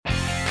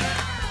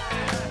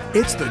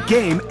It's the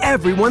game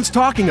everyone's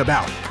talking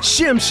about.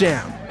 Shim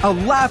Sham, a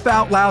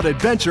laugh-out-loud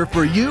adventure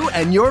for you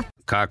and your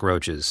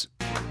cockroaches.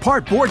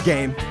 Part board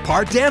game,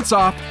 part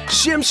dance-off,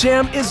 Shim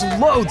Sham is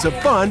loads of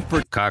fun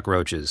for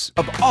cockroaches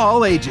of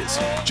all ages.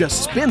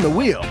 Just spin the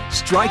wheel,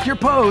 strike your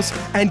pose,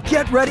 and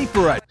get ready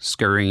for a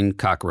scurrying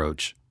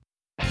cockroach.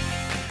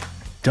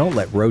 Don't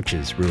let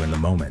roaches ruin the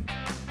moment.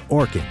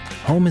 Orkin,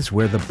 home is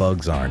where the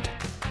bugs aren't.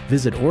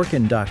 Visit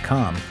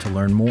Orkin.com to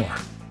learn more.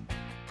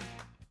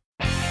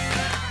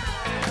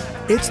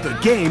 It's the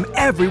game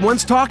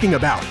everyone's talking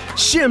about.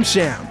 Shim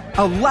Sham,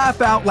 a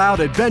laugh-out-loud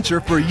adventure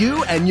for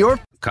you and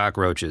your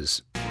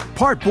cockroaches.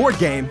 Part board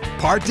game,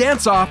 part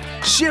dance-off,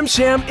 Shim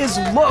Sham is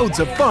loads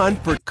of fun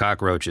for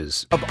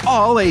cockroaches of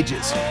all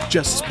ages.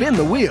 Just spin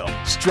the wheel,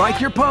 strike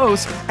your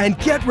pose, and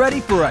get ready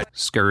for a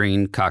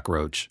scurrying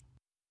cockroach.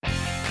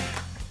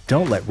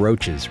 Don't let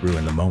roaches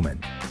ruin the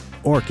moment.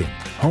 Orkin,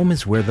 home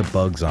is where the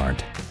bugs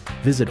aren't.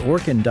 Visit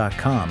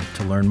Orkin.com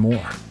to learn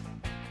more.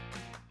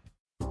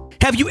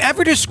 Have you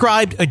ever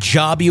described a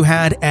job you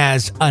had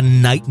as a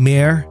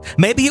nightmare?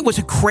 Maybe it was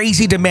a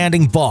crazy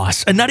demanding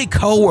boss, a nutty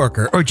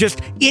coworker, or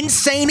just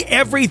insane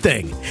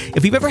everything.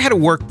 If you've ever had a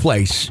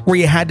workplace where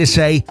you had to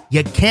say,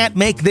 you can't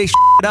make this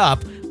shit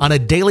up on a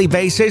daily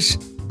basis,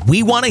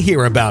 we want to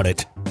hear about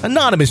it.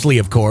 Anonymously,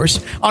 of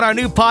course, on our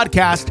new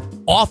podcast,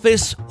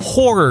 Office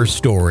Horror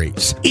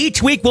Stories.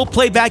 Each week, we'll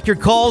play back your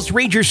calls,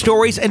 read your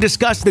stories, and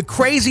discuss the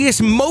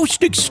craziest,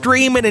 most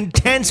extreme and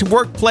intense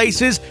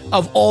workplaces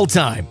of all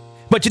time.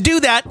 But to do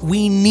that,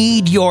 we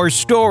need your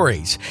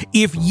stories.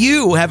 If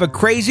you have a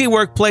crazy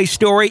workplace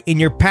story in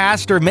your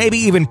past or maybe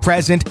even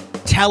present,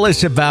 tell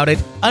us about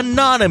it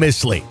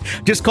anonymously.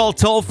 Just call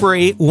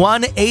toll-free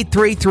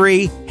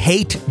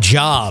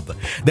 1-833-HATE-JOB.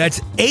 That's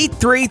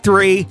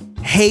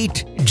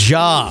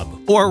 833-HATE-JOB.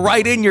 Or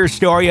write in your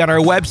story on our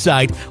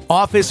website,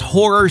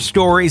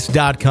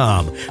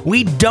 officehorrorstories.com.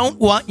 We don't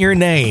want your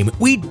name.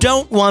 We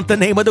don't want the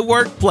name of the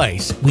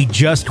workplace. We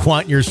just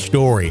want your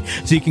story.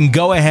 So you can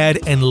go ahead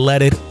and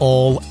let it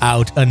all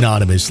out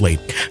anonymously.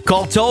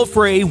 Call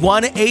toll-free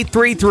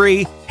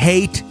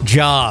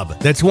 1-833-HATE-JOB.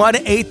 That's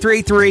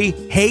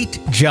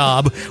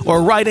 1-833-HATE-JOB.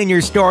 Or write in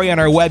your story on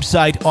our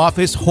website,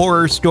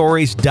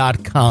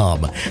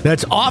 officehorrorstories.com.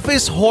 That's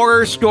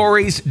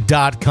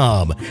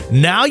officehorrorstories.com.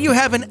 Now you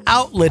have an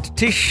outlet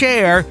to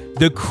share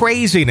the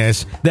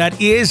craziness that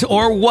is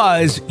or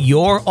was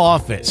your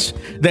office.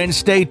 Then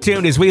stay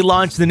tuned as we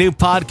launch the new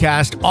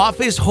podcast,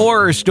 Office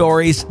Horror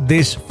Stories,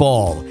 this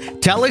fall.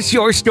 Tell us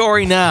your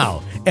story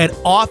now at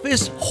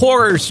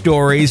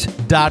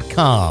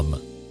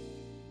officehorrorstories.com.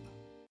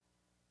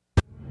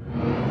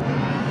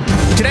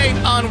 Today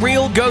on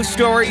Real Ghost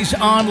Stories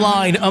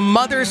Online, a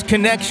mother's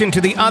connection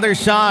to the other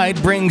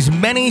side brings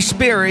many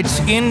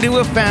spirits into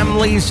a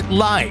family's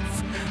life.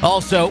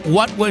 Also,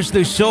 what was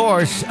the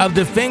source of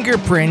the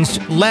fingerprints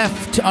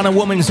left on a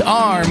woman's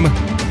arm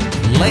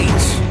late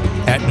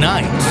at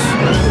night?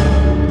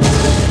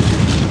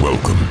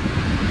 Welcome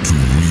to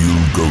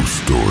Real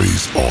Ghost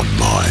Stories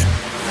Online.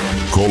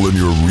 Call in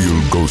your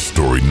real ghost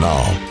story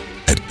now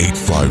at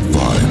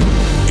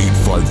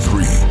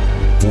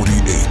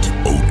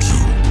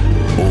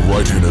 855-853-4802 or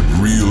write in at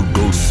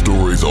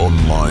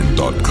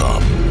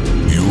realghoststoriesonline.com.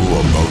 You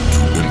are about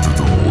to enter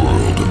the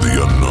world of the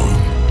unknown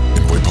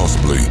and quite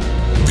possibly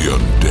the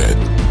undead.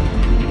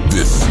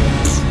 This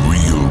is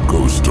Real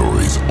Ghost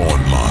Stories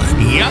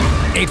Online. Yep.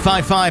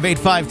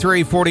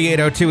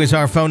 855-853-4802 is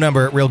our phone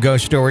number at Real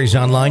Ghost Stories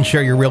Online.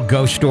 Share your real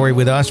ghost story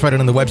with us. Write it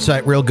on the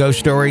website,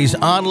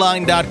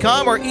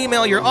 realghoststoriesonline.com, or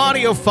email your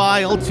audio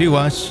file to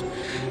us.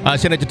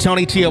 Send it to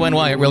Tony, Tony,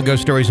 at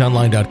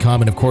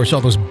realghoststoriesonline.com. And, of course,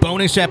 all those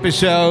bonus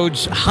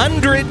episodes,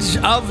 hundreds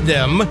of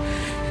them.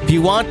 If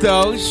you want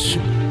those,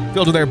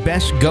 filled with their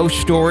best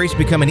ghost stories,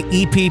 become an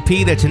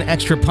EPP, that's an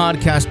extra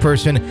podcast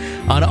person,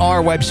 on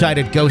our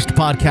website at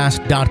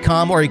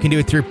ghostpodcast.com, or you can do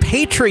it through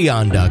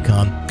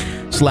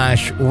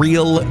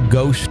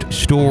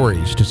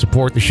patreon.com/realghoststories to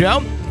support the show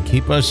and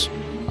keep us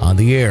on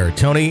the air.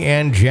 Tony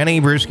and Jenny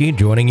Bruschi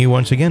joining you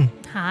once again.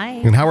 Hi.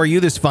 And how are you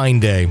this fine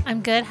day?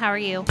 I'm good. How are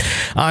you?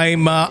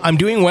 I'm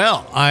doing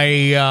well.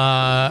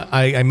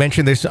 I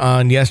mentioned this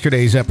on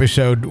yesterday's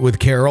episode with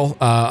Carol.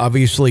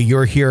 Obviously,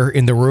 you're here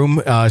in the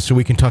room, so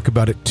we can talk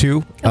about it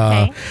too.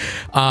 Okay.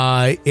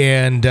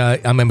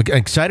 I'm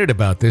excited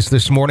about this.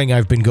 This morning,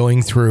 I've been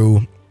going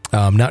through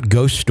not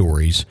ghost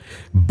stories,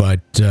 but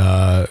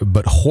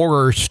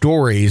horror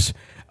stories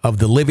of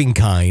the living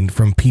kind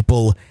from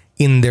people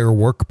in their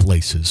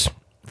workplaces.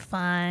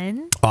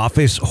 Fun.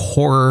 Office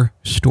Horror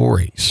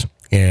Stories.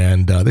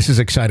 And this is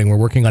exciting. We're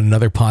working on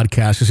another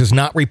podcast. This is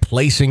not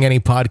replacing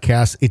any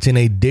podcast. It's an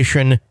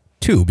addition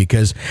to,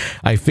 because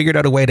I figured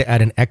out a way to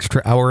add an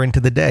extra hour into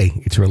the day.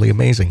 It's really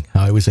amazing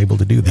how I was able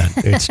to do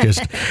that. It's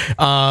just,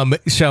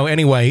 so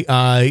anyway,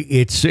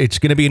 it's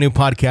going to be a new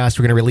podcast.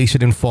 We're going to release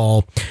it in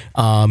fall.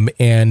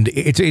 And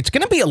it's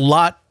going to be a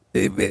lot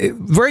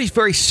very,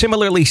 very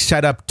similarly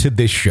set up to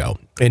this show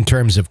in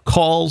terms of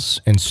calls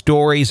and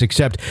stories,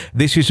 except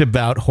this is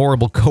about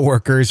horrible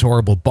coworkers,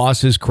 horrible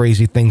bosses,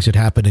 crazy things that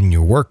happen in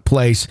your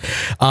workplace.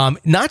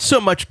 Not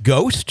so much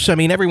ghosts. I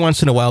mean, every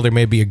once in a while there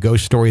may be a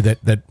ghost story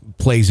that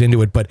plays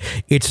into it, but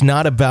it's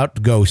not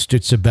about ghosts.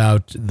 It's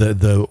about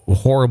the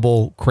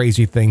horrible,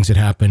 crazy things that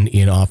happen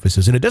in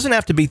offices. And it doesn't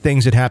have to be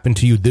things that happen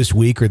to you this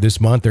week or this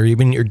month or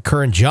even your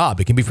current job.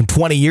 It can be from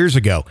 20 years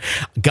ago.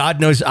 God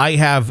knows I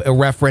have a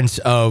reference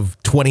of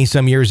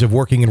 20-some years of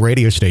working in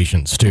radio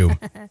stations, too.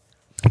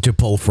 To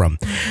pull from.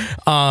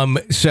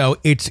 So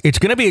it's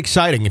going to be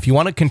exciting. If you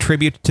want to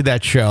contribute to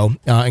that show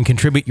and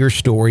contribute your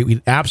story,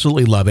 we'd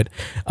absolutely love it.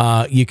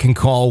 You can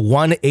call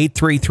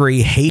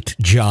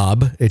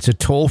 1-833-HATE-JOB. It's a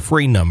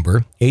toll-free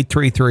number,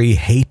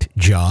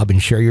 833-HATE-JOB,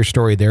 and share your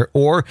story there.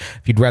 Or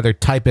if you'd rather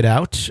type it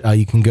out,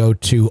 you can go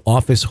to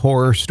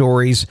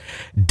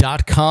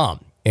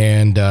officehorrorstories.com.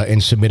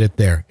 And submit it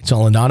there. It's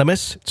all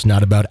anonymous. It's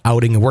not about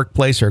outing a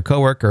workplace or a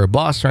coworker or a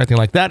boss or anything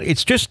like that.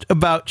 It's just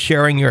about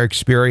sharing your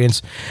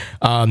experience.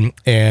 And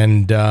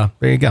there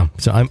you go.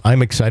 So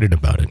I'm excited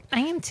about it.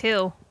 I am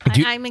too.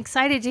 I'm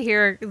excited to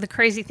hear the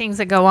crazy things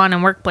that go on in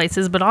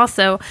workplaces, but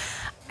also,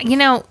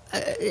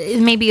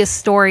 it may be a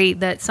story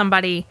that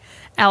somebody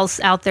else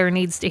out there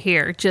needs to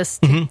hear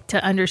just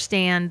to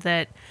understand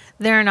that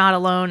they're not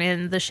alone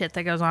in the shit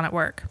that goes on at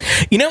work.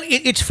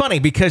 It's funny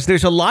because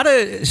there's a lot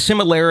of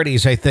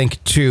similarities, I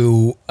think,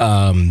 to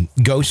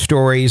ghost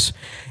stories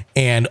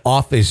and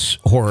office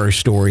horror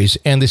stories.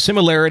 And the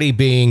similarity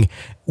being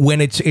when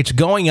it's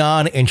going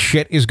on and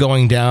shit is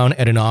going down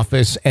at an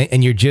office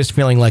and you're just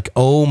feeling like,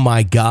 oh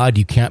my God,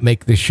 you can't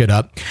make this shit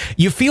up.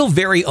 You feel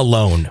very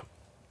alone.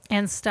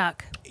 And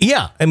stuck.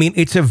 Yeah, I mean,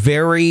 it's a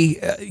very,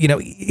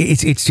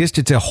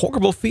 it's a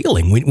horrible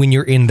feeling when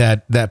you're in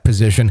that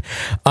position,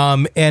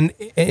 and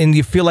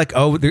you feel like,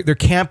 oh, there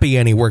can't be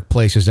any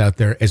workplaces out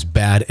there as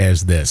bad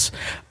as this.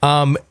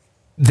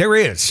 There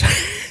is.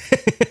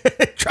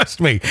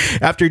 Trust me.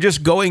 After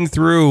just going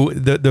through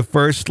the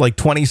first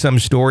 20-some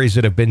stories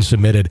that have been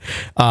submitted,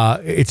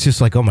 it's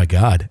just like, oh my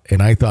God.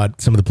 And I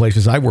thought some of the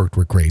places I worked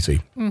were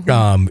crazy.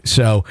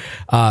 So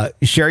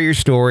share your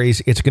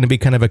stories. It's going to be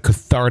kind of a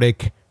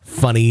cathartic,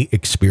 funny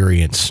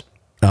experience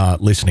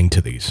listening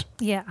to these.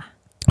 Yeah.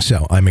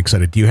 So I'm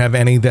excited. Do you have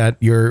any that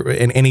you're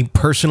in any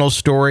personal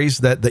stories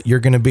that you're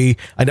going to be?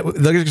 I know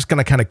they're just going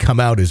to kind of come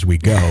out as we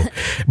go.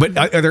 But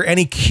are there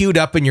any queued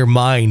up in your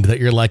mind that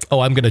you're like, oh,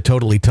 I'm going to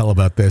totally tell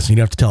about this? You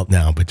don't have to tell it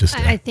now, but just.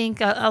 I think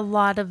a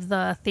lot of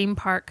the theme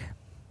park.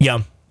 Yeah.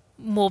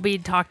 Will be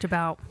talked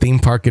about. Theme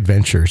park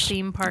adventures.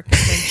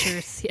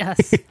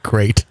 Yes.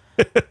 Great.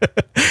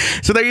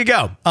 So there you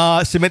go.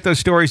 Submit those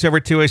stories over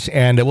to us,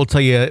 and we'll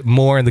tell you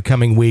more in the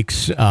coming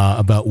weeks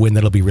about when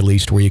that'll be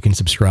released, where you can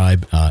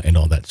subscribe and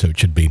all that. So it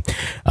should be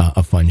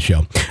a fun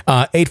show.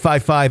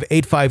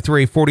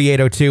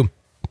 855-853-4802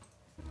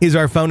 is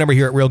our phone number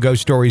here at Real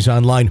Ghost Stories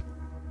Online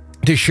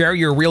to share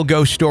your real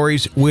ghost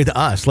stories with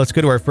us. Let's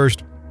go to our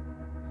first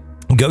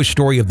ghost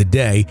story of the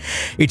day.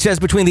 It says,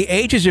 between the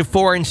ages of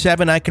 4 and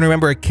 7, I can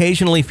remember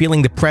occasionally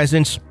feeling the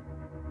presence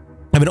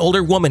of an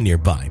older woman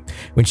nearby.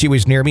 When she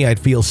was near me, I'd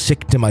feel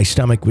sick to my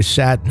stomach with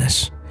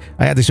sadness.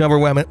 I had this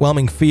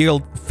overwhelming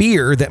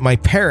fear that my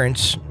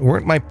parents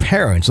weren't my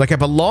parents, like I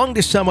belonged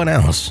to someone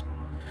else.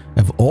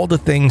 Of all the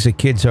things that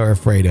kids are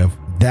afraid of,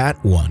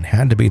 that one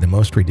had to be the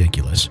most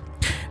ridiculous.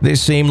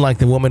 This seemed like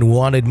the woman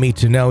wanted me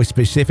to know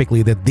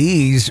specifically that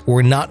these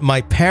were not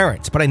my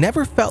parents, but I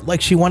never felt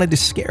like she wanted to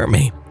scare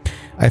me.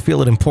 I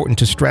feel it important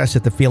to stress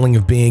that the feeling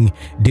of being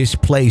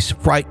displaced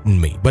frightened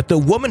me, but the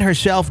woman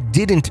herself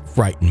didn't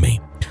frighten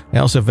me. I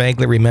also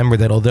vaguely remember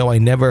that although I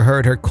never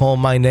heard her call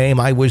my name,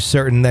 I was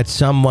certain that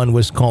someone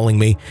was calling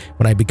me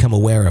when I became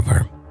aware of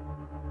her.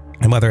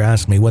 My mother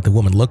asked me what the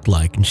woman looked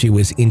like, and she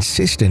was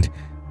insistent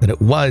that it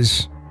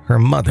was her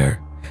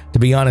mother. To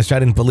be honest, I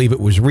didn't believe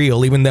it was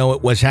real, even though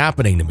it was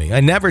happening to me.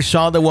 I never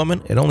saw the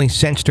woman. It only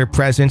sensed her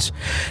presence.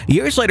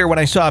 Years later, when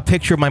I saw a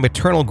picture of my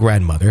maternal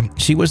grandmother,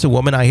 she was the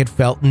woman I had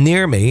felt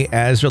near me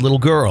as a little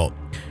girl.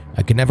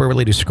 I could never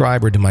really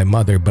describe her to my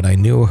mother, but I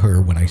knew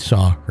her when I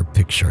saw her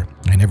picture.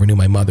 I never knew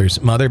my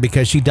mother's mother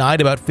because she died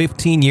about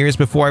 15 years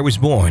before I was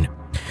born.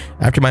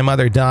 After my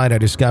mother died, I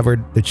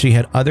discovered that she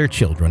had other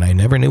children I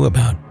never knew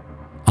about.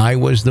 I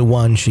was the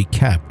one she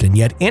kept, and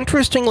yet,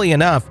 interestingly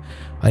enough,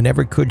 I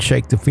never could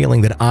shake the feeling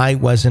that I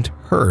wasn't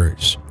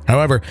hers.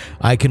 However,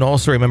 I can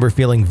also remember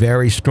feeling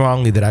very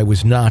strongly that I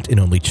was not an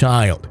only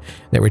child.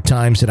 There were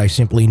times that I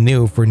simply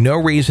knew for no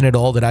reason at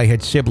all that I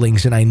had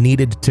siblings and I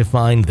needed to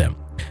find them.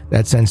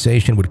 That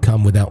sensation would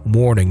come without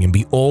warning and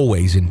be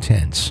always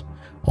intense.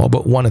 All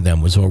but one of them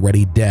was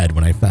already dead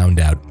when I found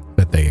out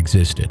that they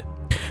existed.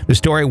 The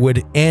story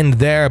would end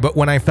there, but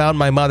when I found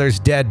my mother's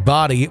dead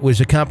body, it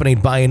was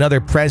accompanied by another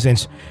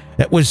presence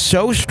that was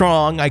so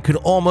strong I could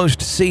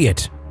almost see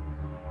it.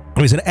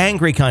 It was an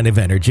angry kind of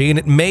energy, and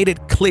it made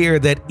it clear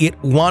that it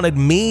wanted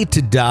me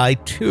to die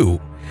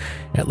too.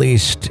 At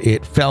least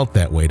it felt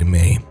that way to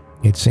me.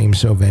 It seemed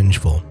so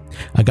vengeful.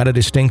 I got a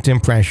distinct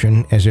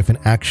impression, as if an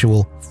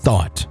actual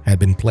thought had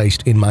been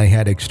placed in my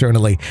head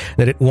externally,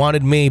 that it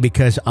wanted me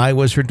because I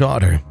was her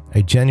daughter.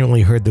 I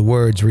genuinely heard the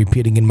words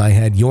repeating in my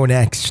head, "You're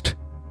next.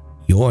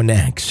 You're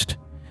next."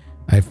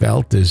 I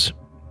felt as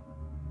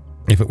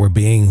if it were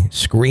being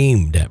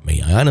screamed at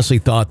me. I honestly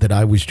thought that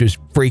I was just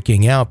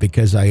freaking out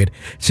because I had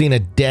seen a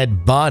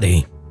dead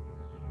body,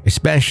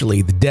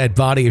 especially the dead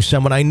body of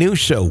someone I knew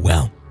so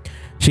well.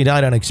 She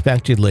died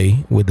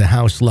unexpectedly with the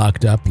house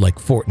locked up like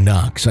Fort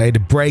Knox. I had to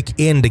break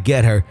in to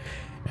get her,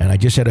 and I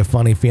just had a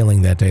funny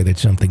feeling that day that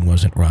something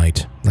wasn't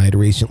right. I had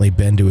recently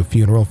been to a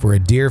funeral for a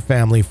dear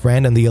family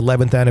friend, and the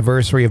 11th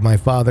anniversary of my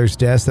father's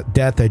death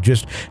had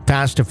just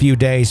passed a few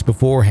days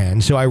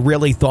beforehand, so I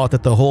really thought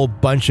that the whole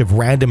bunch of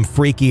random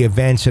freaky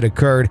events had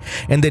occurred,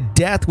 and the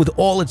death with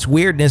all its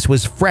weirdness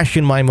was fresh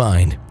in my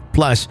mind.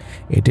 Plus,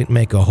 it didn't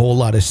make a whole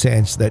lot of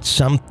sense that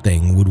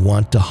something would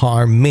want to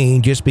harm me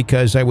just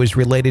because I was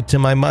related to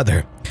my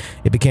mother.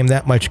 It became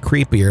that much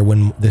creepier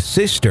when the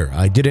sister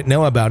I didn't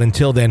know about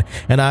until then,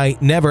 and I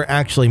never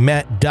actually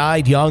met,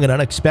 died young and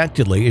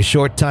unexpectedly a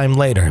short time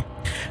later.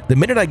 The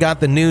minute I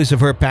got the news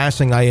of her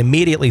passing, I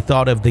immediately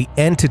thought of the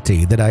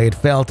entity that I had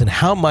felt and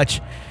how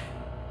much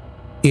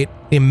it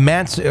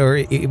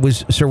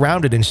was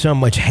surrounded in so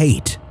much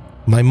hate.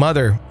 My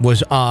mother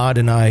was odd,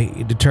 and I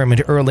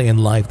determined early in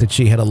life that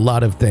she had a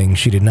lot of things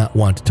she did not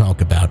want to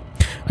talk about.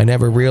 I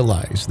never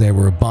realized there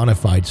were bona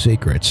fide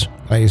secrets.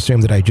 I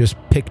assumed that I just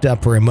picked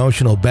up her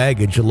emotional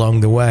baggage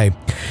along the way.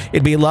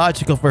 It'd be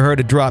logical for her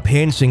to drop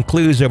hints and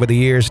clues over the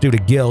years due to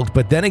guilt,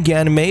 but then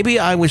again, maybe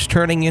I was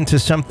turning into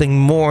something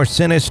more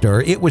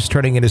sinister. It was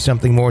turning into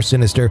something more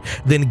sinister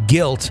than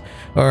guilt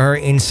or her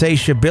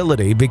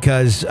insatiability,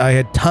 because I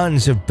had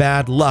tons of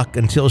bad luck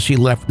until she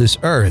left this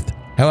earth.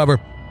 However,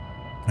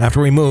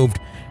 after we moved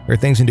her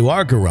things into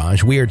our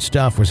garage, weird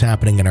stuff was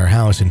happening in our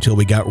house until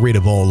we got rid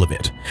of all of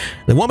it.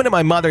 The women in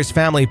my mother's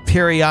family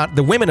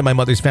periodically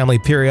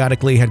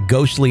had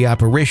ghostly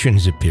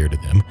apparitions appear to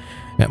them.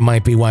 That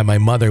might be why my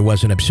mother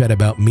wasn't upset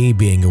about me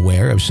being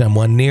aware of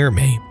someone near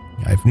me.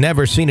 I've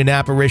never seen an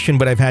apparition,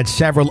 but I've had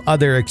several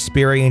other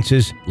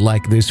experiences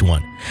like this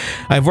one.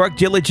 I've worked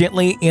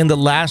diligently in the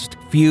last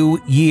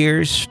few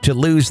years to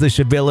lose this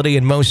ability,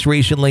 and most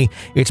recently,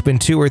 it's been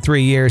 2 or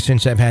 3 years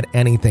since I've had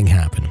anything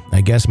happen.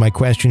 I guess my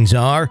questions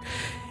are,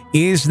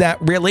 is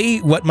that really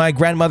what my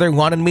grandmother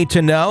wanted me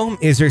to know?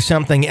 Is there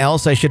something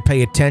else I should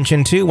pay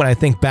attention to when I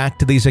think back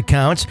to these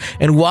accounts?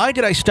 And why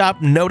did I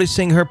stop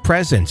noticing her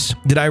presence?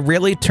 Did I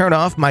really turn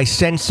off my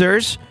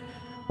sensors?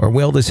 Or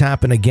will this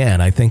happen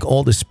again? I think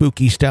all the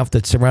spooky stuff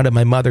that surrounded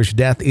my mother's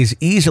death is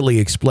easily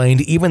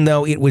explained, even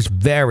though it was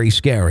very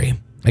scary.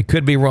 I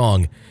could be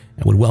wrong.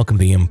 I would welcome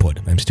the input.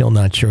 I'm still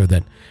not sure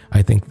that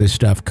I think this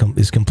stuff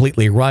is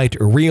completely right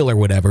or real or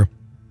whatever,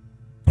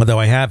 although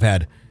I have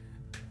had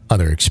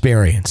other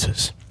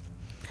experiences.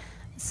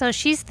 So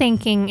she's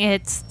thinking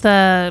it's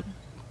the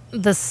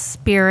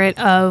spirit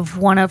of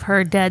one of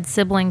her dead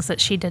siblings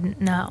that she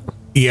didn't know.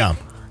 Yeah.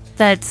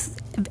 That's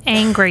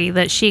angry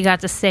that she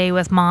got to stay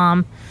with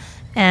Mom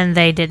and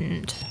they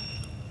didn't.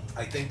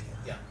 I think,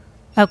 yeah.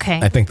 Okay.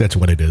 I think that's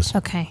what it is.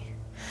 Okay.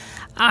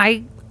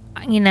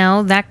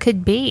 That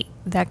could be,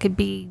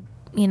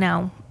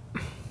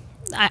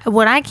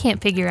 what I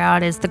can't figure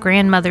out is the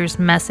grandmother's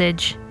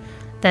message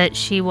that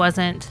she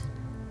wasn't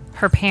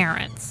her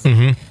parents.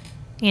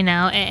 Mm-hmm.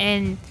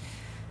 And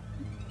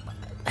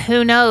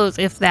who knows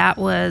if that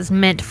was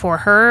meant for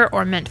her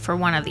or meant for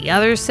one of the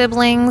other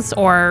siblings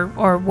or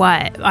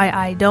what.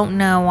 I don't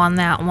know on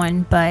that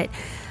one, but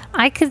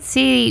I could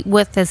see,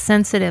 with as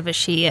sensitive as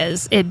she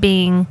is, it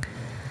being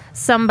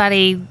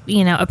somebody,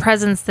 a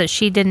presence that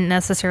she didn't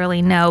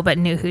necessarily know but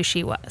knew who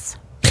she was.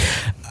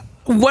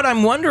 What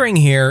I'm wondering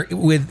here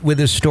with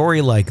a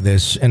story like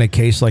this and a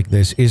case like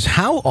this is,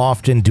 how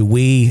often do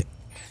we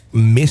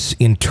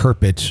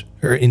misinterpret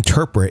or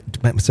interpret.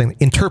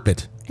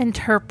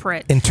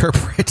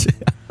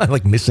 I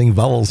like missing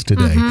vowels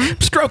today. Mm-hmm.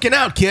 Stroking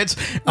out, kids.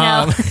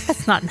 No,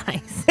 that's not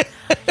nice.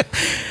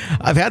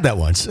 I've had that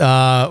once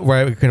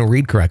where I couldn't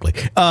read correctly.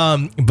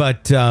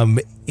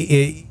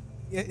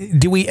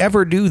 Do we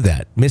ever do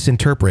that?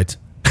 Misinterpret.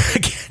 I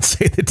can't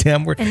say the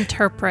damn word.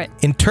 Interpret.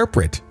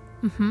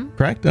 Mm-hmm.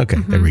 Correct? Okay,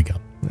 Mm-hmm. There we go.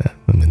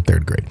 I'm in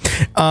 3rd grade.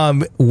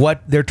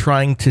 What they're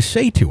trying to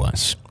say to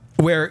us.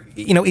 Where,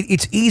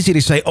 it's easy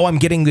to say, oh, I'm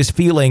getting this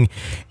feeling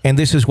and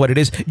this is what it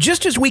is.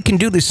 Just as we can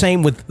do the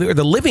same or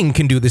the living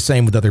can do the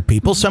same with other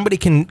people. Somebody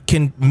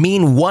can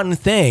mean one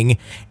thing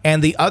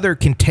and the other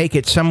can take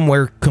it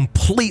somewhere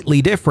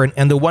completely different.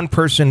 And the one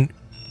person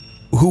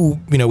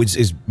who,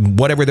 is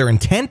whatever their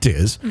intent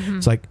is, mm-hmm.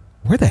 It's like,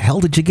 where the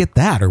hell did you get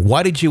that? Or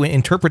why did you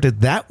interpret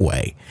it that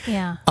way?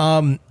 Yeah.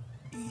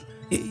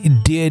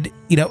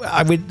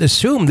 I would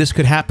assume this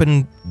could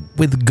happen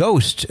with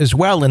ghosts as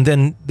well, and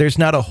then there's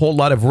not a whole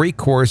lot of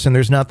recourse, and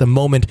there's not the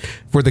moment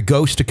for the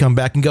ghost to come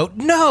back and go,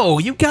 no,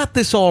 you got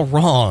this all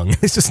wrong.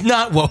 This is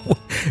not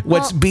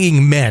what's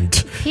being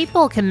meant.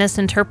 People can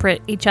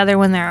misinterpret each other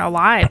when they're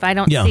alive. I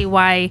don't see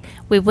why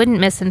we wouldn't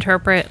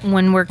misinterpret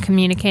when we're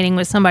communicating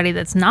with somebody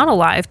that's not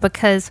alive,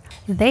 because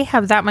they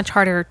have that much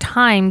harder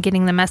time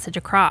getting the message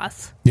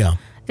across. Yeah.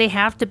 They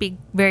have to be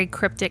very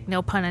cryptic,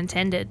 no pun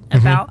intended,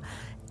 about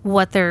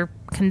what they're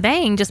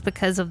conveying just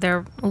because of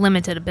their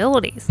limited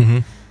abilities.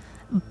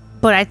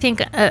 But I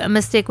think a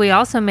mistake we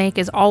also make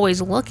is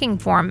always looking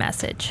for a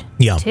message,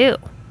 too.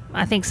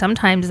 I think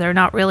sometimes they're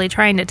not really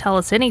trying to tell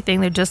us anything.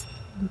 They're just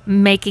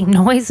making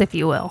noise, if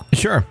you will.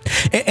 Sure.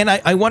 And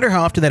I wonder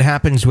how often that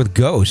happens with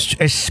ghosts,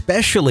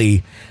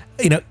 especially,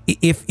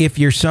 if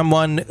you're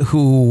someone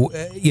who,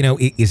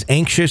 is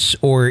anxious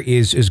or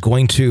is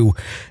going to,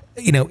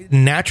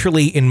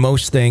 naturally in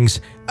most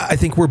things, I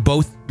think we're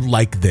both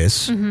like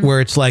this, where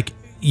it's like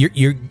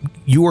you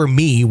or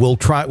me will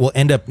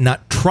end up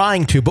not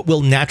trying to, but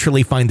we'll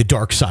naturally find the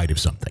dark side of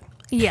something.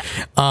 Yeah.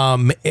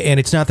 And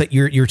it's not that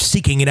you're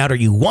seeking it out or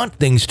you want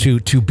things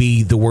to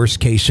be the worst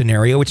case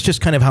scenario. It's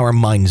just kind of how our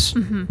minds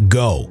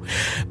go.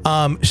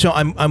 So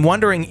I'm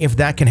wondering if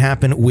that can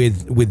happen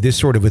with this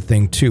sort of a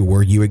thing too,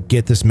 where you would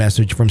get this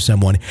message from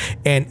someone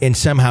and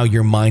somehow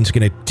your mind's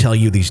going to tell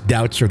you these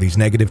doubts or these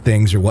negative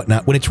things or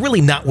whatnot, when it's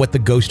really not what the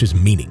ghost is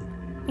meaning.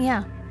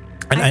 Yeah.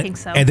 And I think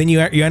so. And then you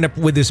end up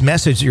with this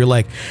message that you're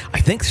like, I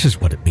think this is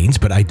what it means,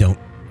 but I don't.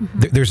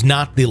 There's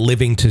not the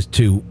living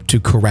to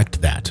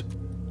correct that.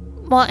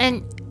 Well,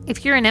 and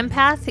if you're an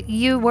empath,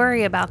 you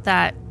worry about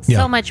that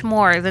so much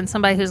more than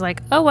somebody who's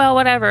like, oh, well,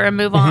 whatever, and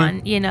move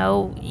on.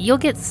 You'll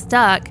get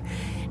stuck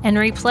and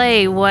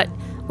replay what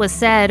was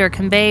said or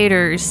conveyed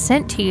or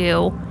sent to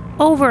you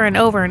over and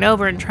over and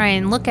over and try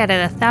and look at it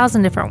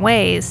 1,000 different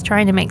ways,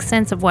 trying to make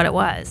sense of what it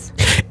was.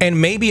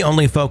 And maybe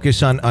only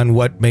focus on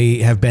what may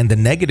have been the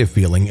negative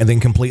feeling and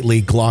then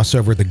completely gloss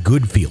over the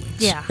good feelings.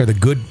 Yeah. Or the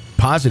good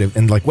positive.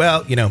 And like,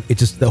 well, it's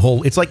just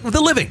it's like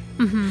the living.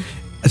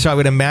 So I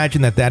would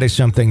imagine that is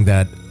something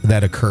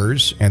that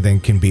occurs and then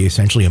can be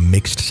essentially a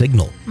mixed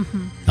signal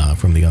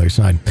from the other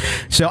side.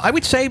 So I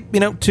would say,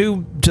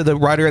 to the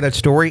writer of that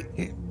story,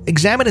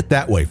 examine it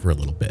that way for a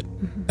little bit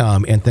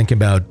and think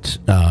about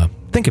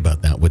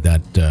that with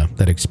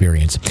that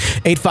experience.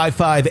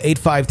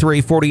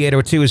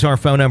 855-853-4802 is our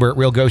phone number at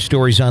Real Ghost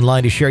Stories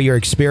Online to share your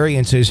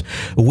experiences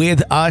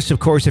with us. Of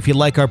course, if you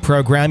like our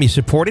program, you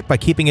support it by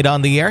keeping it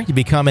on the air. You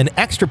become an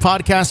extra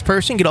podcast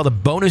person, get all the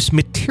bonus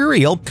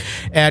material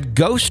at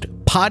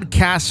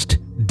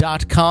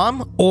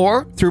ghostpodcast.com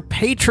or through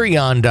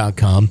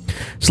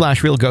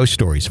patreon.com/Real Ghost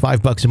Stories.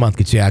 $5 a month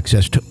gets you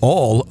access to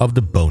all of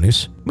the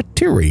bonus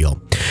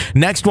material.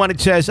 Next one, it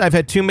says, I've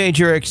had two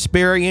major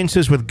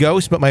experiences with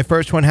ghosts, but my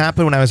first one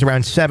happened when I was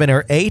around 7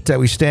 or 8. I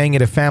was staying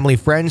at a family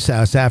friend's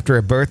house after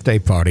a birthday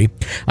party.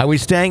 I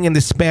was staying in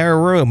the spare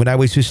room, and I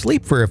was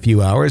asleep for a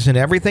few hours, and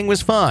everything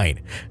was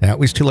fine. That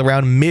was till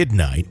around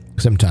midnight,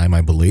 sometime,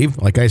 I believe.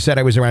 Like I said,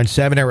 I was around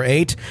 7 or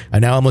 8. I'm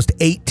now almost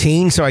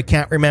 18, so I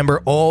can't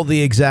remember all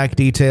the exact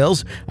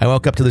details. I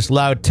woke up to this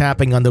loud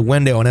tapping on the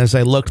window, and as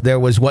I looked, there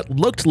was what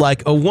looked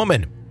like a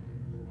woman.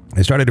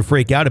 I started to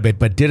freak out a bit,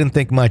 but didn't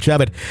think much of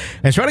it.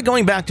 I started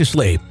going back to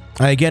sleep.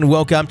 I again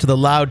woke up to the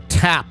loud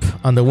tap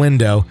on the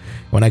window.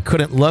 When I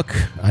couldn't look,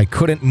 I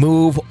couldn't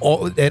move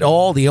at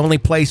all. The only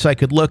place I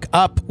could look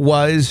up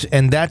was,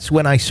 and that's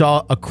when I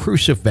saw a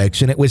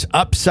crucifix, and it was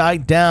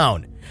upside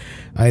down.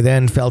 I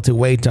then felt a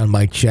weight on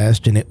my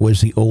chest, and it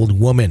was the old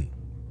woman.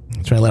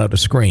 So I let out a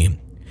scream,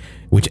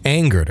 which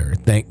angered her.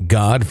 Thank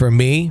God for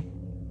me.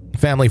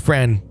 Family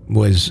friend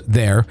was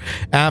there.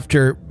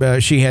 After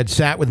she had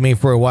sat with me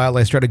for a while,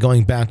 I started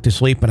going back to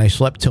sleep, and I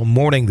slept till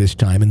morning this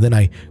time, and then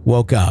I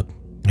woke up.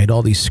 I had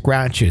all these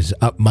scratches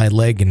up my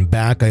leg and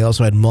back. I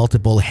also had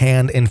multiple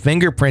hand and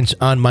fingerprints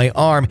on my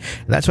arm.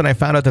 And that's when I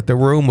found out that the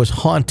room was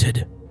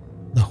haunted.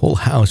 The whole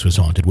house was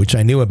haunted, which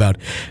I knew about.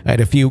 I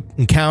had a few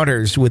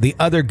encounters with the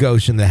other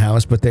ghosts in the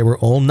house, but they were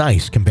all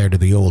nice compared to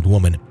the old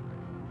woman.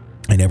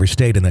 I never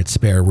stayed in that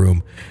spare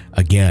room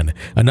again.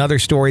 Another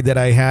story that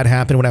I had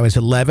happened when I was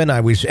 11. I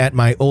was at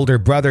my older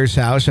brother's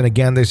house, and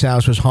again, this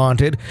house was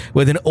haunted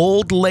with an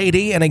old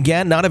lady, and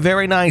again, not a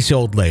very nice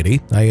old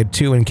lady. I had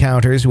 2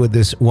 encounters with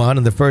this one,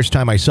 and the first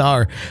time I saw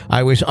her,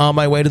 I was on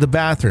my way to the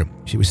bathroom.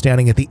 She was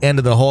standing at the end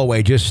of the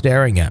hallway just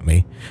staring at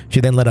me. She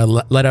then let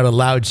out a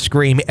loud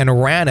scream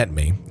and ran at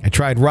me. I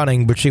tried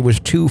running, but she was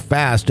too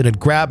fast and had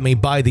grabbed me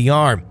by the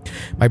arm.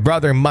 My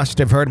brother must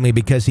have heard me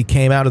because he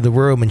came out of the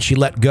room and she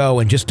let go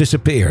and just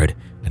disappeared.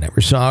 I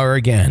never saw her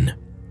again.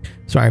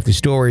 Sorry if the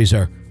stories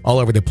are all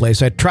over the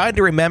place. I tried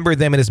to remember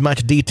them in as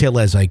much detail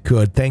as I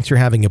could. Thanks for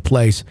having a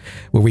place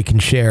where we can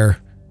share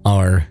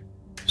our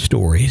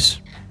stories.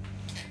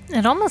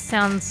 It almost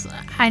sounds,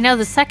 I know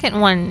the second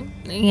one,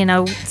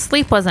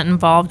 sleep wasn't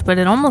involved, but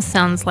it almost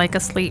sounds like a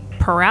sleep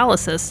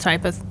paralysis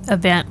type of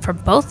event for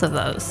both of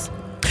those.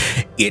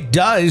 It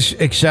does,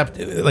 except,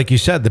 like you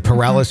said, the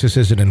paralysis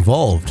isn't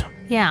involved.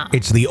 Yeah.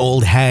 It's the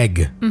old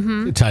hag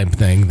type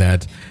thing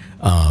that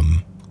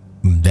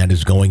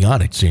is going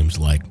on, it seems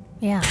like.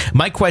 Yeah.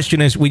 My question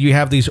is, when you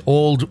have these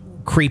old,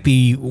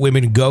 creepy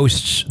women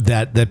ghosts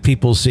that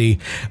people see,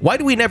 why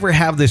do we never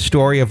have this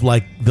story of,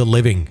 like, the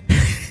living?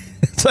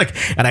 It's like,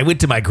 and I went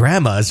to my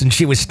grandma's and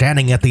she was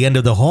standing at the end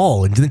of the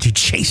hall and then she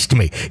chased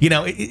me. You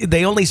know,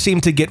 they only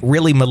seem to get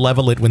really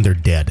malevolent when they're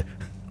dead.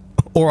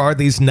 Or are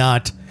these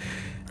not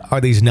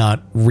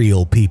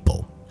real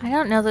people? I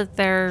don't know that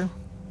they're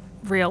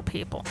real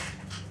people.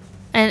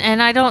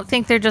 And I don't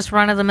think they're just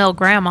run-of-the-mill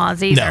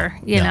grandmas either.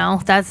 No, you know,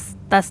 that's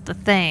the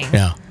thing.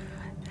 Yeah.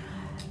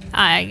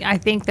 I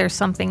think there's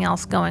something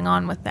else going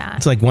on with that.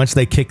 It's like once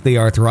they kick the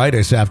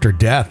arthritis after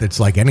death,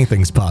 it's like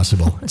anything's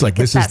possible. It's like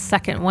this is that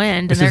second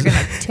wind, and they're going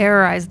to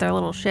terrorize their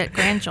little shit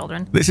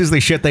grandchildren. This is the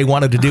shit they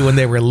wanted to do when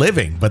they were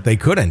living, but they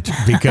couldn't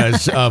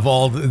because of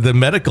all the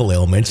medical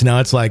ailments. Now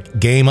it's like,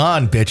 game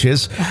on,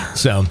 bitches.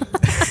 So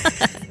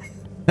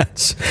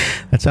that's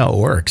how it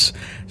works.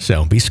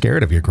 So be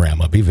scared of your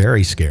grandma. Be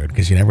very scared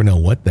because you never know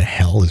what the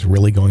hell is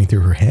really going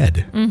through her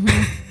head.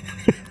 Mm-hmm.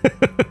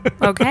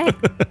 Okay.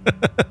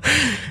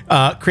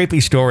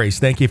 Creepy stories.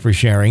 Thank you for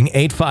sharing.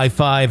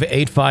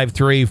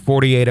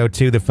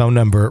 855-853-4802, the phone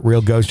number at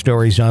Real Ghost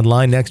Stories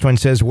Online. Next one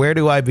says, where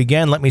do I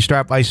begin? Let me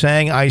start by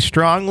saying I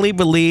strongly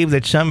believe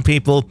that some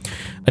people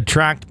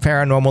attract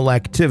paranormal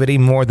activity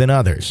more than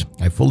others.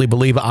 I fully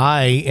believe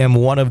I am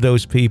one of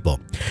those people.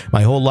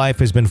 My whole life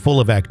has been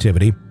full of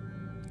activity,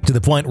 to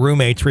the point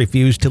roommates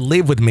refused to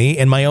live with me,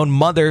 and my own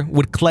mother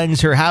would cleanse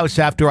her house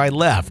after I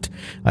left.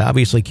 I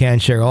obviously can't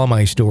share all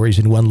my stories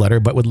in one letter,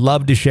 but would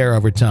love to share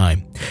over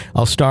time.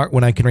 I'll start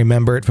when I can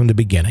remember it from the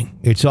beginning.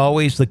 It's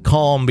always the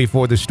calm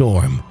before the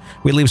storm.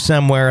 We leave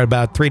somewhere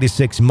about 3 to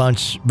 6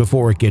 months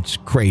before it gets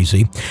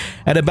crazy.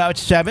 At about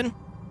 7,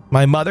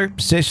 my mother,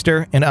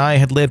 sister, and I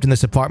had lived in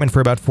this apartment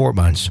for about 4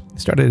 months.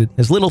 It started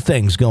as little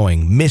things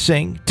going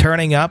missing,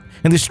 turning up,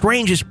 in the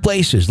strangest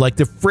places like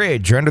the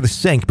fridge or under the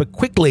sink, but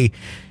quickly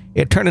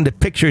it turned into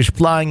pictures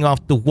flying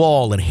off the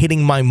wall and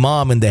hitting my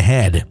mom in the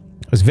head.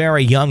 I was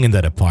very young in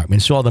that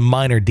apartment, so all the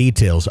minor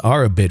details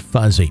are a bit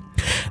fuzzy.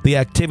 The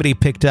activity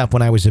picked up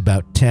when I was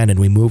about 10 and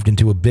we moved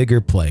into a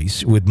bigger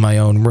place with my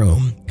own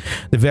room.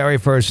 The very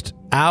first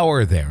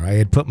hour there, I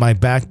had put my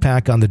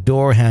backpack on the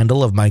door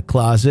handle of my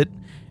closet,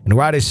 and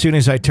right as soon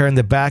as I turned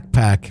the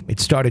backpack,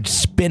 it started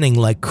spinning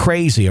like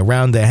crazy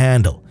around the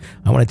handle.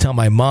 I want to tell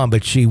my mom,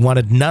 but she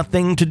wanted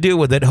nothing to do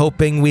with it,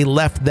 hoping we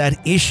left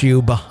that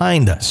issue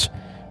behind us.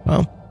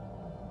 Well,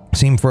 it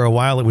seemed for a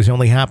while it was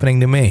only happening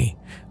to me.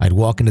 I'd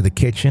walk into the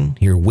kitchen,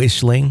 hear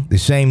whistling. The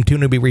same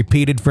tune would be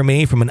repeated for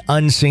me from an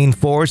unseen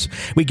force.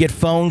 We'd get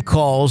phone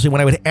calls, and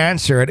when I would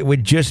answer it, it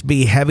would just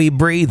be heavy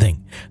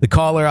breathing. The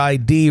caller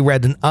ID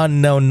read an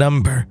unknown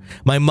number.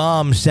 My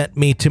mom sent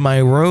me to my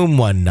room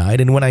one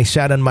night, and when I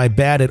sat on my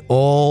bed,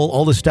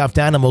 all the stuffed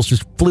animals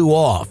just flew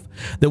off.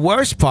 The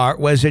worst part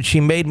was that she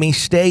made me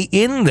stay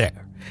in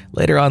there.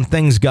 Later on,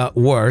 things got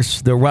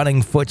worse. The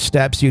running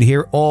footsteps you'd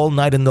hear all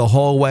night in the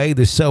hallway,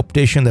 the soap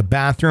dish in the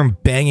bathroom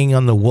banging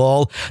on the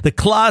wall, the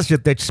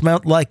closet that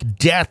smelled like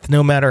death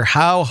no matter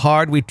how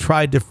hard we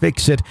tried to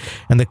fix it,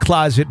 and the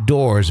closet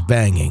doors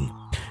banging.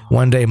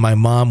 One day, my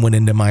mom went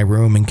into my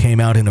room and came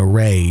out in a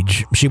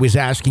rage. She was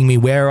asking me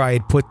where I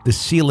had put the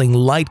ceiling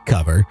light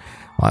cover.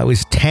 I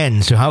was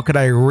 10, so how could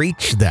I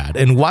reach that?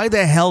 And why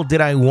the hell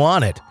did I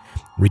want it?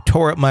 We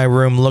tore up my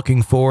room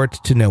looking for it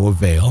to no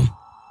avail.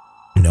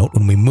 Note,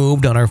 when we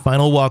moved on our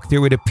final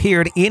walkthrough, it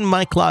appeared in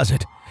my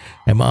closet,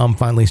 and Mom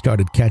finally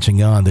started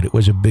catching on that it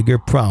was a bigger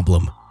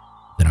problem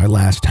than our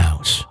last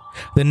house.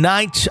 The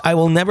night I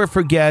will never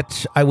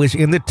forget, I was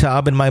in the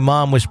tub and my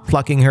mom was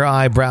plucking her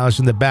eyebrows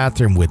in the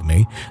bathroom with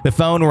me. The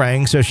phone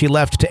rang, so she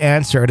left to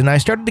answer it, and I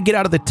started to get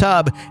out of the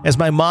tub as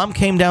my mom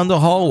came down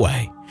the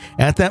hallway.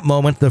 At that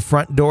moment, the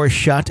front door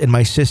shut, and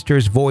my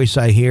sister's voice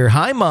I hear,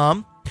 "Hi,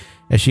 Mom,"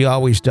 as she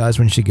always does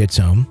when she gets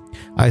home.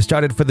 I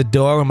started for the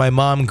door when my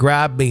mom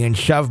grabbed me and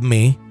shoved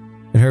me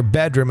in her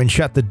bedroom and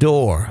shut the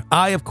door.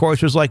 I, of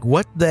course, was like,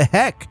 "What the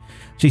heck?"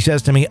 She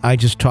says to me, "I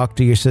just talked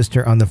to your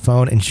sister on the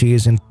phone and she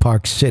is in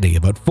Park City,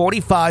 about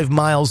 45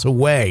 miles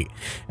away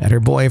at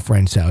her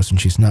boyfriend's house, and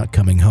she's not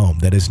coming home.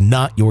 That is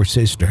not your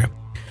sister."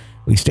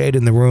 We stayed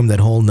in the room that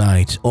whole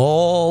night.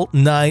 All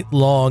night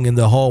long in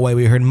the hallway,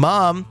 we heard,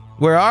 "Mom,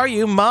 where are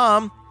you,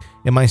 Mom?"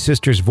 in my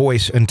sister's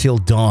voice until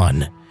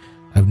dawn.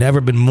 I've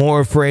never been more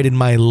afraid in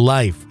my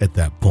life at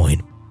that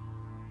point.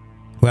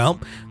 Well,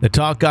 the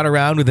talk got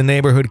around with the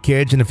neighborhood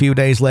kids, and a few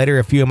days later,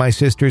 a few of my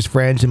sister's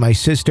friends, and my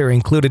sister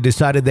included,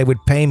 decided they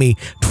would pay me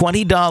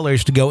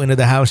 $20 to go into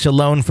the house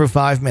alone for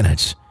 5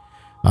 minutes.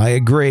 I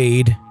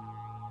agreed.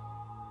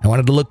 I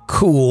wanted to look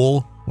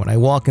cool. When I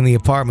walk in the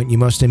apartment, you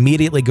must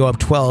immediately go up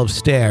 12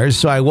 stairs,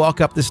 so I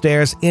walk up the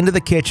stairs into the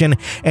kitchen,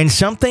 and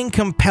something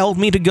compelled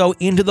me to go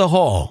into the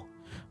hall.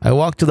 I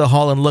walked to the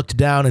hall and looked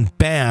down, and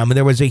bam,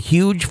 there was a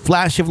huge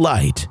flash of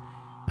light.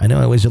 I knew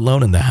I was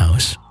alone in the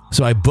house,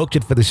 so I booked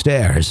it for the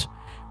stairs.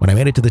 When I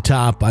made it to the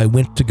top, I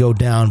went to go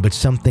down, but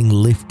something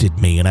lifted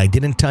me, and I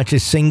didn't touch a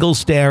single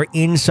stair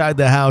inside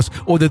the house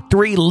or the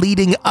 3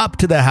 leading up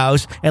to the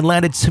house, and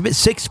landed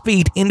 6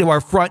 feet into our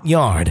front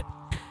yard.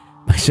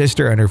 My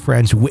sister and her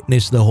friends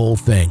witnessed the whole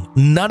thing.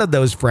 None of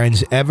those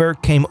friends ever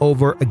came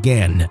over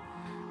again.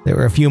 There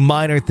were a few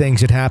minor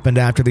things that happened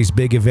after these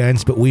big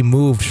events, but we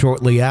moved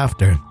shortly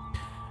after.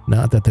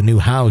 Not that the new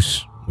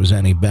house was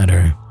any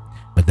better,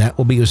 but that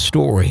will be a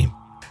story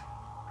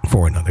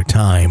for another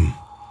time.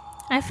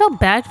 I feel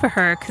bad for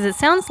her because it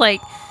sounds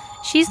like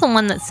she's the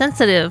one that's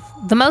sensitive,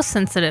 the most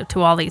sensitive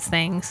to all these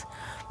things.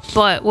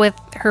 But with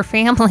her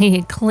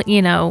family,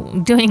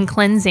 doing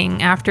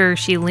cleansing after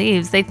she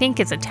leaves, they think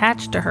it's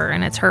attached to her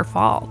and it's her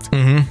fault.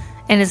 Mm-hmm.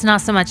 And it's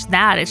not so much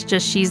that, it's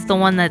just she's the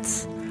one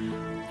that's,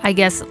 I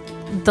guess,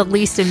 the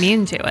least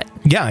immune to it.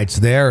 Yeah, it's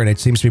there, and it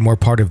seems to be more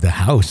part of the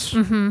house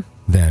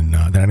than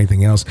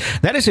anything else.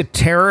 That is a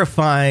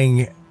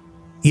terrifying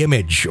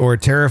image or a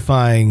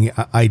terrifying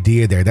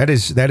idea there. That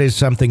is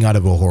something out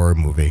of a horror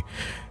movie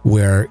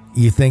where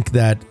you think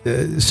that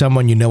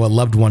someone a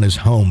loved one is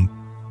home,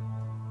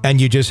 and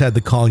you just had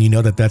the call and you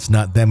know that that's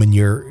not them, and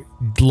you're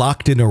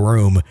locked in a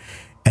room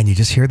and you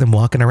just hear them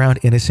walking around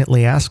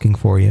innocently asking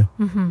for you.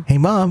 Mm-hmm. Hey,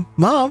 mom,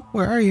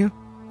 where are you?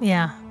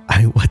 Yeah.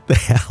 What the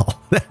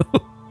hell?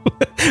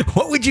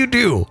 What would you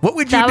do? What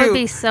would you do? That would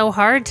be so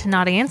hard to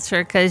not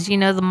answer because,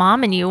 the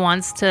mom in you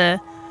wants to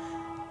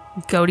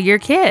go to your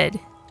kid.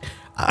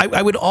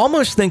 I would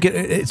almost think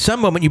at some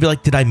moment you'd be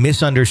like, did I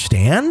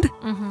misunderstand?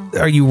 Mm-hmm.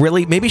 Are you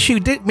really? Maybe she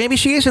did. Maybe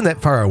she isn't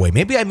that far away.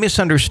 Maybe I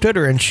misunderstood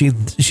her and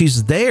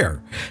she's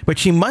there. But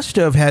she must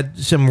have had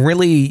some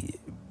really,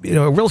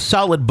 a real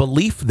solid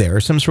belief there,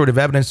 some sort of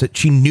evidence that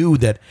she knew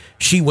that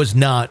she was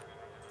not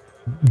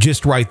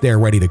just right there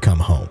ready to come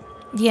home.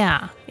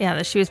 Yeah,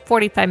 that she was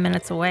 45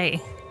 minutes away.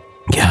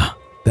 Yeah,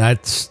 I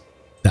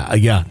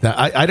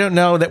don't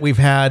know that we've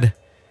had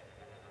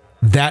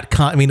that.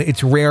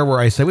 It's rare where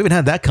I say we haven't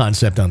had that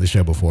concept on the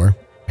show before.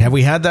 Have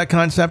we had that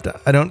concept?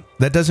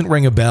 That doesn't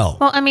ring a bell.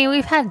 Well,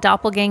 we've had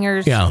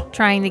doppelgangers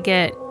trying to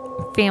get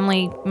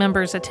family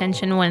members'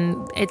 attention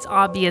when it's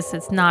obvious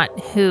it's not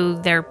who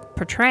they're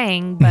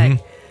portraying,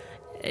 but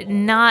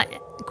not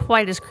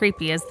quite as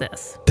creepy as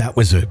this. That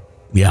was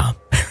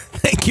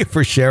Thank you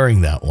for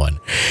sharing that one.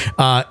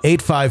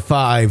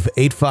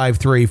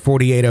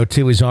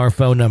 855-853-4802 is our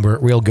phone number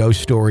at Real Ghost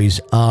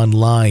Stories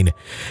Online.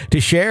 To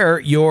share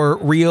your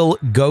real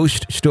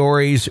ghost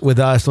stories with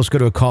us, let's go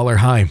to a caller.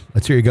 Hi,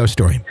 let's hear your ghost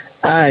story.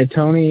 Hi,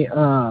 Tony.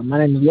 My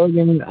name is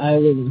Logan. I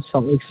live in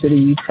Salt Lake City,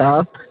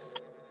 Utah.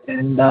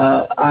 And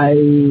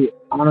I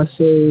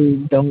honestly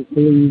don't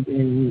believe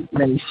in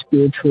many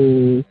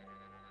spiritual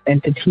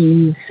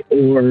entities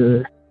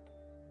or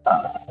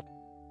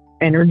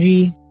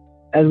energy,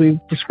 as we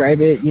describe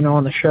it,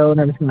 on the show and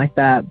everything like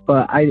that.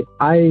 But I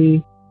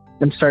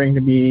am starting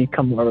to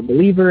become more of a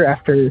believer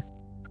after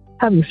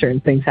having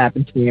certain things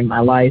happen to me in my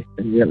life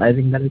and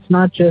realizing that it's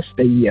not just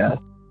a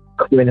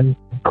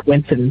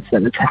coincidence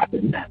that it's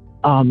happened.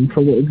 For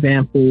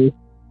example,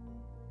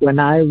 when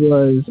I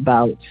was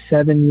about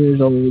 7 years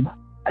old,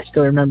 I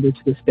still remember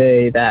to this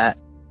day that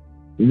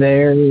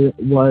there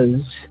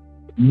was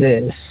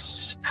this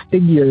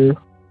figure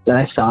that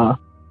I saw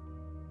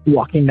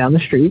walking down the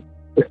street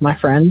with my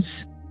friends,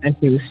 and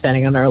he was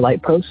standing under a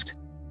light post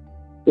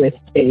with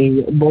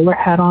a bowler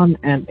hat on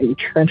and a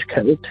trench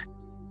coat.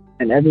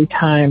 And every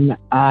time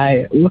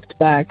I looked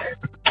back,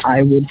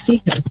 I would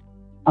see him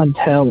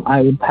until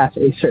I would pass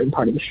a certain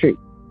part of the street.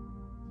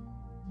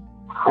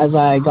 As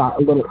I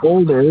got a little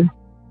older,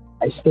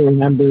 I still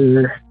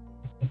remember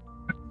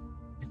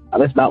I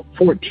was about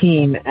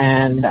 14,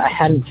 and I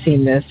hadn't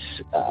seen this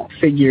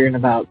figure in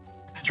about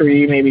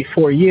 3, maybe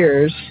 4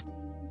 years,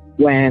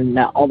 when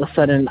all of a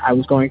sudden I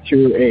was going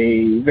through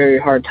a very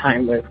hard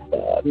time with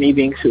me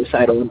being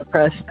suicidal and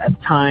depressed at the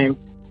time.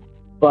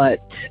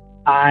 But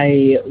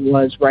I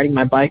was riding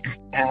my bike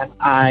and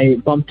I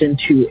bumped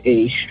into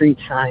a street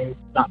sign,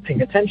 not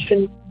paying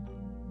attention,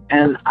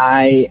 and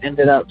I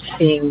ended up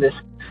seeing this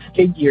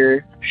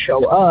figure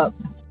show up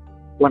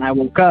when I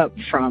woke up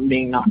from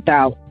being knocked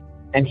out,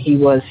 and he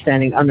was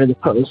standing under the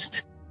post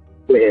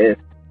with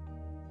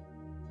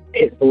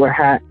his bowler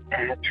hat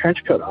and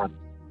trench coat on.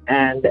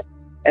 And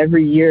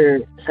every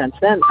year since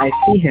then, I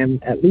see him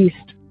at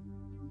least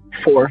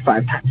 4 or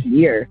 5 times a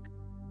year.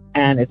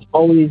 And it's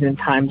always in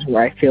times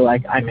where I feel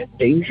like I'm in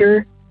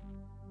danger,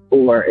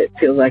 or it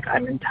feels like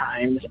I'm in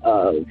times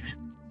of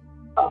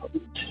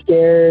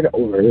scared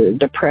or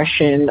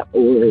depression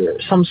or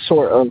some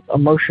sort of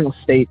emotional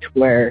state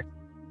where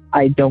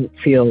I don't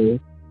feel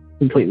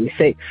completely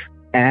safe.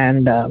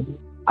 And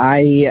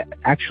I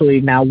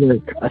actually now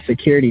work a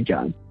security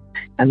job.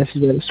 And this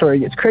is where the story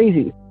gets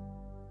crazy.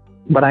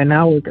 But I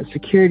now work a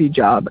security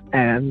job,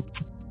 and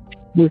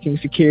working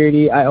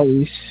security, I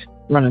always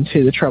run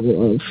into the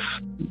trouble of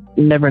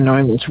never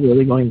knowing what's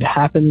really going to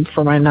happen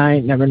for my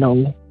night, never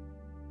know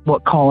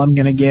what call I'm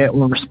going to get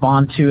or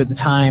respond to at the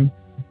time.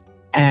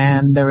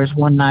 And there was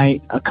one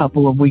night a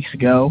couple of weeks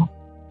ago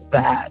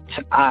that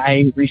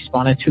I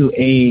responded to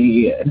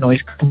a noise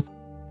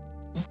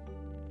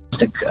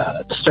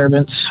domestic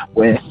disturbance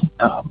with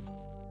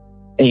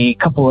a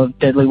couple of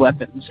deadly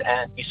weapons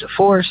and use of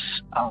force.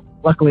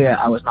 Luckily,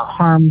 I was not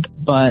harmed,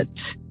 but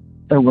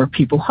there were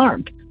people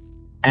harmed.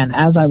 And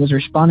as I was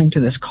responding to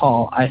this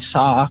call, I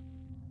saw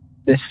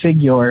this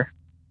figure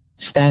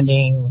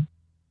standing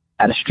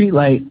at a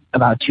streetlight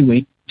about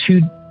two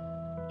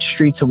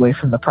streets away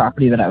from the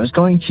property that I was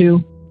going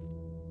to.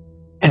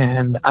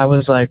 And I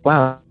was like,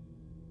 wow,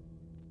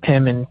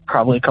 him in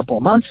probably a couple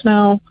of months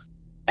now.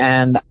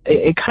 And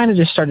it kind of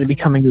just started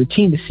becoming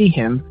routine to see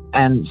him.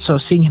 And so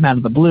seeing him out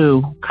of the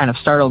blue kind of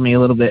startled me a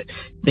little bit,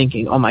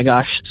 thinking, oh my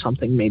gosh,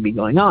 something may be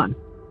going on.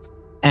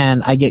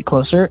 And I get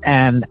closer,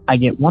 and I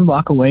get 1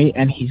 block away,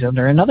 and he's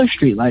under another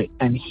streetlight,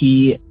 and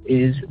he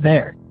is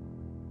there.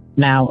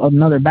 Now,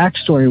 another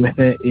backstory with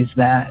it is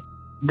that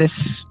this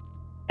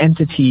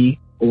entity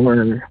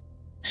or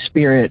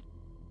spirit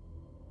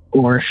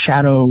or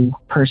shadow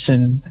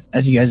person,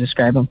 as you guys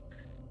describe him,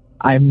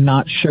 I'm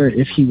not sure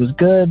if he was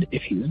good,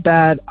 if he was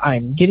bad.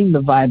 I'm getting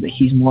the vibe that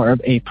he's more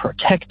of a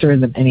protector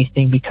than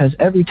anything, because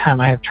every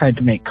time I have tried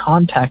to make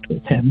contact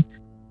with him,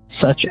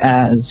 such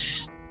as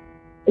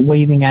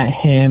waving at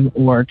him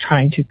or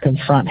trying to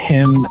confront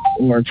him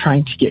or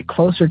trying to get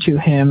closer to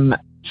him,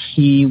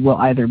 he will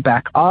either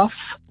back off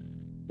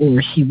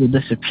or he will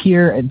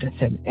disappear into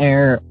thin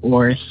air,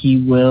 or he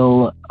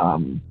will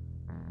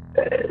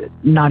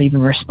not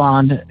even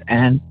respond,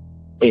 and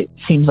it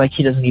seems like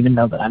he doesn't even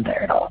know that I'm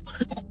there at all.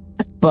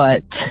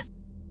 But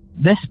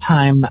this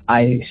time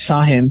I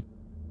saw him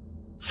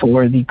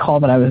for the call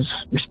that I was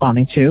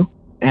responding to,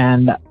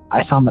 and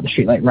I saw him at the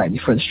streetlight right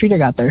before the street I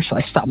got there, so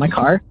I stopped my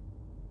car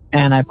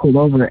and I pulled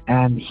over,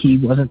 and he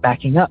wasn't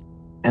backing up.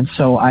 And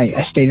so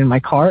I stayed in my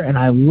car, and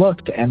I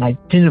looked, and I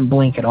didn't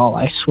blink at all.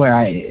 I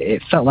swear,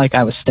 it felt like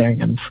I was staring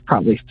at him for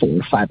probably 4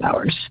 or 5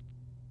 hours.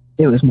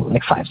 It was more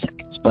like 5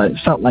 seconds, but it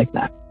felt like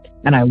that.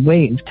 And I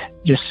waved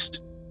just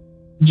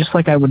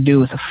like I would do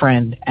with a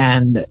friend.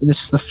 And this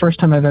is the first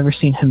time I've ever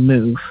seen him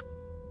move.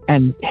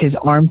 And his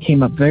arm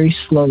came up very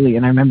slowly,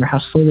 and I remember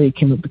how slowly it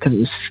came up because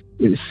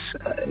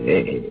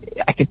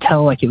I could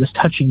tell like it was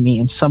touching me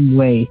in some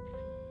way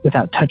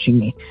without touching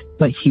me.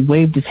 But he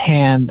waved his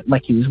hand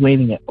like he was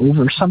waving it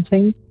over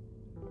something,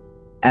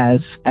 as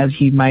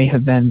he might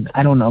have been,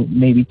 I don't know,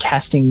 maybe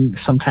casting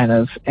some kind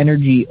of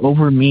energy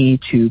over me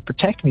to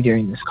protect me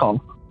during this call.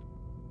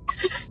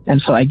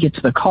 And so I get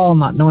to the call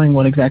not knowing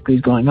what exactly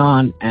is going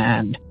on,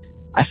 and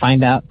I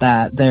find out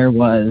that there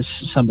was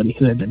somebody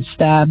who had been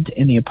stabbed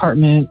in the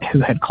apartment, who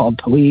had called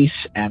police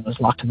and was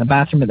locked in the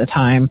bathroom at the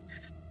time.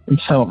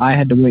 And so I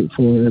had to wait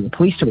for the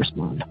police to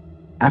respond.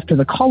 After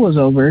the call was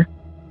over,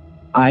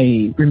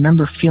 I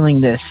remember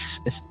feeling this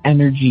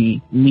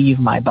energy leave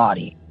my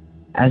body,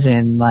 as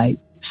in like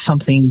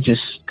something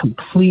just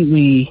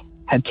completely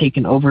had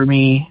taken over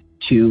me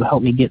to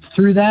help me get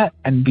through that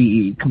and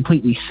be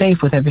completely safe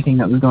with everything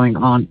that was going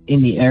on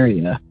in the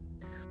area.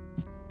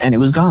 And it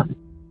was gone.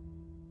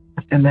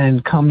 And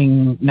then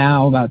coming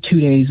now about 2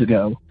 days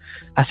ago,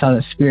 I saw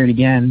the spirit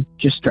again,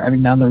 just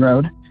driving down the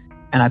road,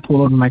 and I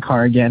pulled over my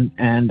car again,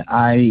 and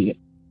I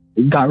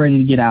got ready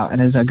to get out.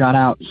 And as I got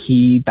out,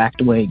 he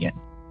backed away again.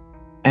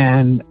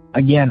 And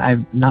again,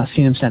 I've not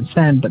seen him since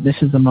then, but this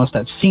is the most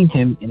I've seen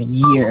him in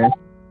a year,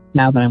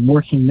 now that I'm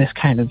working this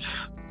kind of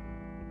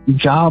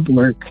job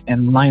work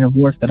and line of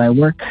work that I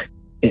work.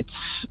 It's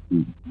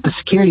the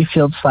security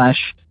field /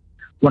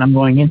 what I'm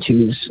going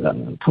into is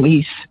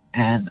police.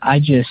 And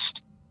I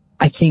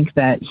think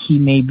that he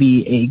may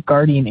be a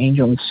guardian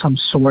angel of some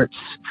sorts.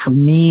 For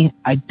me,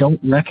 I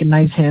don't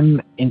recognize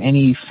him in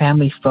any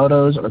family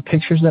photos or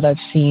pictures that I've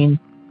seen.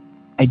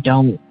 I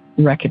don't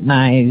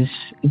recognize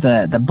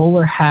the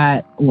bowler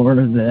hat or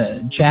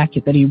the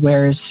jacket that he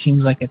wears.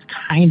 Seems like it's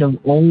kind of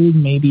old,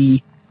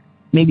 maybe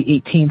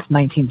 18th,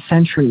 19th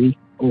century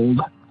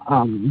old.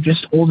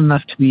 Just old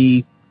enough to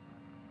be,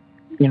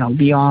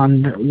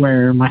 beyond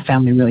where my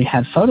family really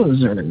had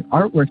photos or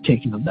artwork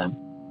taken of them.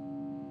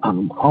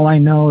 All I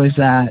know is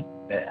that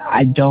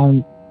I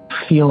don't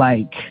feel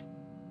like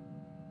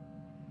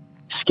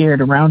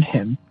scared around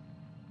him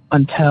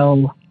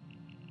until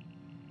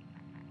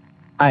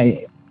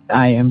I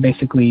am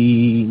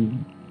basically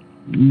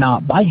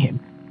not by him.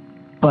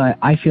 But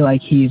I feel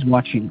like he's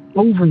watching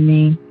over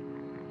me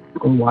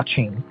or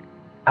watching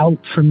out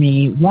for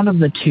me. One of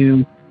the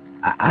two.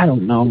 I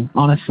don't know.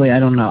 Honestly, I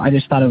don't know. I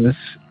just thought it was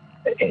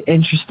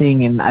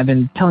interesting, and I've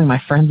been telling my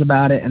friends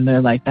about it, and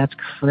they're like, that's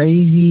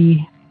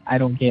crazy. I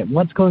don't get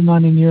what's going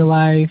on in your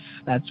life.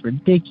 That's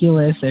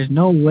ridiculous. There's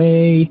no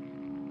way.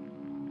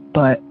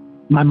 But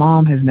my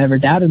mom has never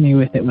doubted me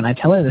with it when I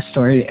tell her the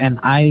story, and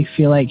I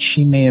feel like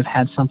she may have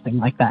had something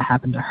like that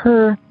happen to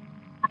her,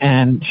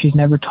 and she's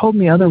never told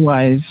me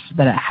otherwise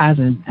that it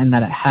hasn't and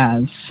that it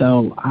has.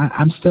 So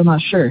I'm still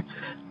not sure.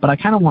 But I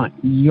kind of want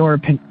your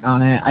opinion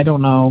on it. I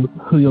don't know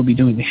who you'll be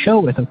doing the show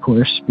with, of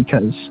course,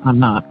 because I'm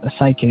not a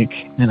psychic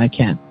and I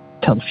can't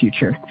tell the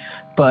future.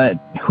 But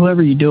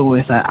whoever you do it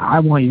with, I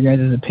want you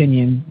guys'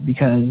 opinion,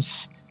 because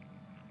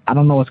I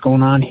don't know what's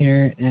going on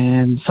here.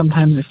 And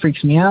sometimes it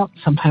freaks me out,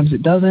 sometimes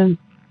it doesn't.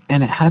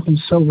 And it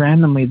happens so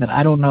randomly that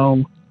I don't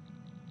know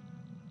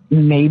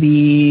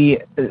maybe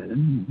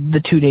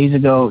the 2 days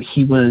ago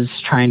he was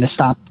trying to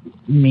stop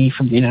me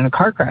from getting in a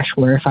car crash,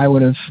 where if I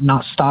would have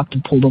not stopped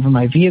and pulled over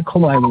my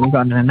vehicle, I would have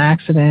gotten in an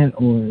accident,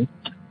 or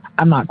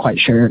I'm not quite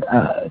sure.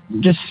 I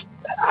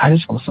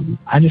just want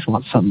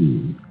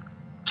some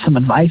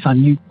advice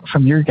on you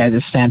from your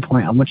guys'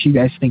 standpoint on what you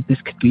guys think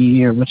this could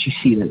be, or what you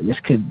see that this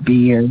could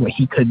be, or what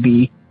he could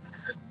be.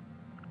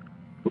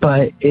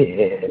 But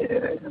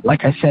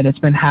like I said, it's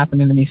been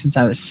happening to me since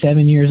I was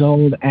 7 years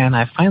old, and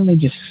I finally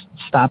just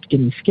stopped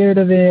getting scared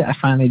of it. I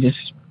finally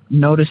just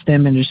noticed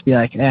him and just be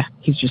like,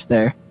 he's just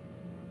there.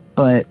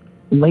 But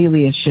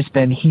lately it's just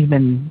been, he's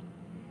been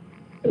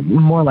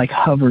more like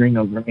hovering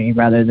over me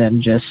rather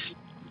than just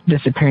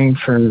disappearing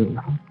for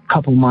a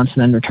couple months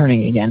and then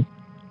returning again.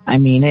 I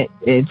mean,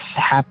 it's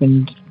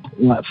happened,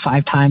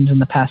 5 times in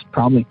the past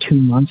probably 2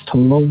 months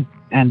total.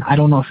 And I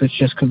don't know if it's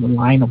just because of the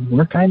line of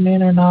work I'm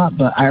in or not,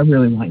 but I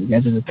really want you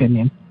guys'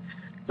 opinion.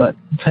 But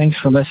thanks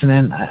for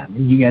listening.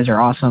 You guys are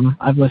awesome.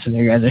 I've listened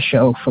to your guys'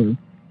 show for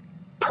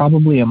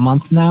probably a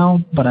month now,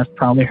 but I've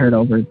probably heard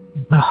over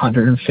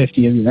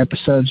 150 of your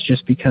episodes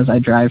just because I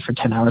drive for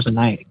 10 hours a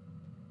night.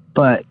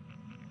 But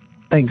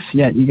thanks.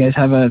 Yeah, you guys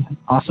have an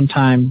awesome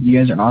time. You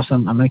guys are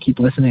awesome. I'm going to keep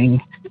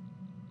listening.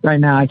 Right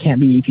now, I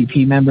can't be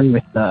EPP member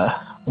with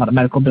a lot of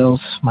medical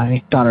bills.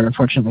 My daughter,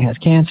 unfortunately, has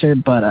cancer,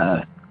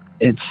 but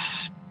it's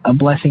a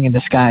blessing in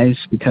disguise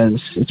because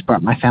it's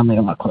brought my family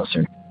a lot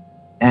closer.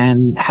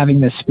 And having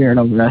this spirit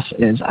over us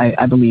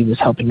I believe, is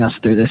helping us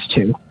through this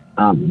too.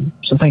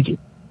 So thank you.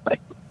 Bye.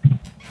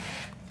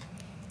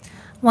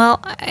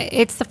 Well,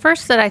 it's the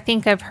first that I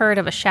think I've heard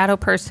of a shadow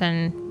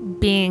person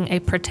being a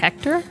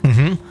protector.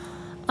 Mm-hmm.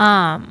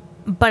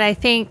 But I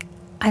think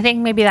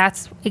maybe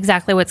that's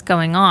exactly what's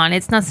going on.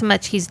 It's not so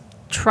much he's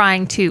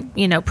trying to,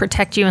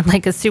 protect you in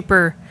like a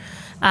super,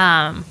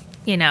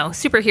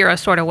 superhero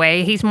sort of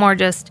way. He's more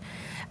just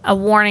a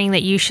warning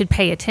that you should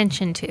pay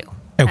attention to.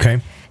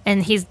 Okay.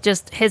 And his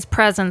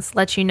presence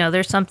lets you know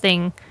there's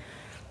something,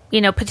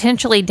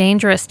 potentially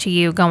dangerous to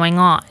you going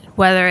on,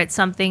 whether it's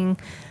something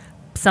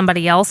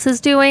somebody else is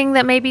doing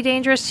that may be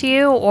dangerous to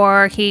you,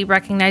 or he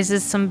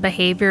recognizes some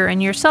behavior in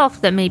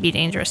yourself that may be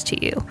dangerous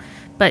to you.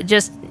 But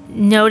just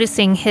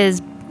noticing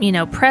his,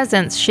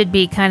 presence should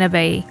be kind of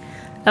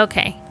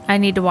okay, I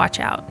need to watch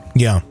out.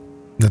 Yeah,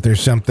 that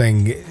there's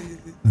something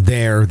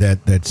there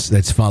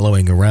that's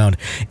following around.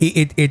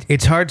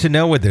 It's hard to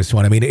know with this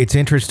one. I mean, it's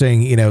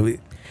interesting,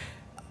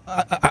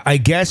 I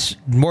guess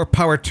more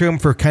power to him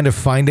for kind of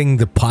finding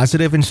the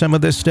positive in some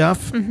of this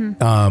stuff.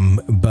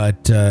 Mm-hmm.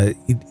 But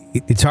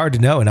it's hard to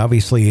know. And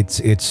obviously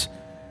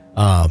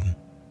I'm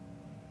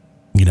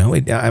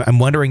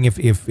wondering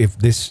if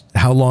this,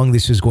 how long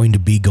this is going to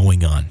be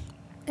going on.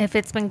 If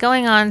it's been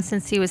going on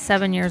since he was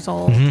 7 years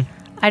old, mm-hmm.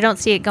 I don't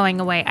see it going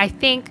away. I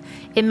think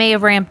it may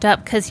have ramped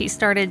up because he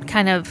started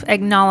kind of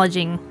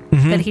acknowledging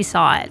mm-hmm. that he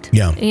saw it.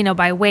 Yeah.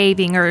 By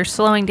waving or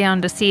slowing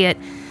down to see it.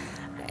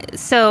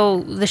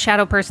 So the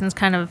shadow person's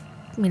kind of,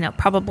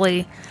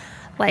 probably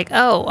like,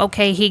 oh,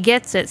 okay, he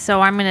gets it,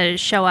 so I'm going to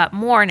show up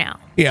more now.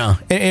 Yeah.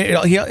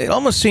 It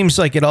almost seems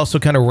like it also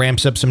kind of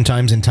ramps up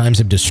sometimes in times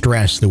of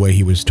distress, the way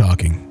he was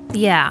talking.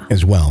 Yeah.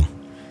 As well.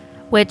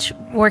 Which,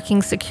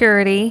 working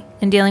security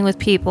and dealing with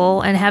people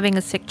and having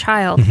a sick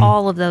child, mm-hmm.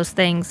 all of those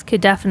things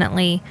could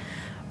definitely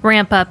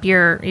ramp up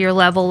your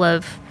level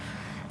of,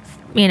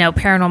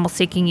 paranormal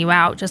seeking you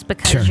out, just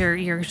because sure.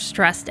 you're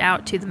stressed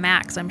out to the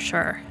max, I'm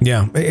sure.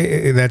 Yeah,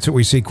 that's what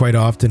we see quite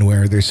often,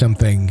 where there's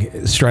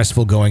something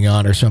stressful going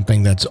on or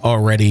something that's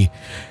already,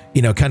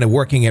 kind of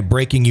working at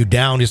breaking you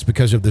down just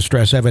because of the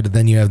stress of it. And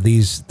then you have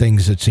these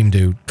things that seem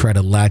to try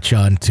to latch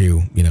on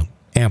to,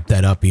 amp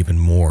that up even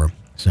more.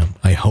 So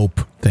I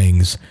hope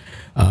things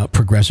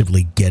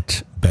progressively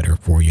get better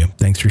for you.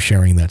 Thanks for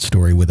sharing that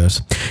story with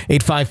us.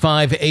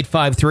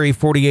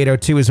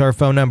 855-853-4802 is our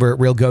phone number at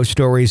Real Ghost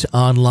Stories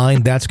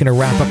Online. That's going to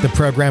wrap up the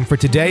program for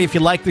today. If you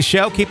like the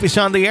show, keep us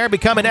on the air.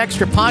 Become an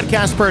extra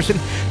podcast person.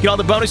 Get all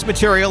the bonus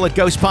material at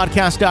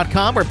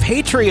ghostpodcast.com or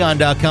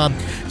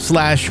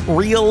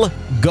patreon.com/Real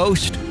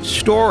Ghost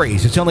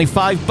Stories. It's only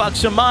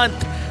 $5 a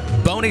month.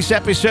 Bonus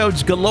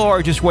episodes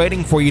galore just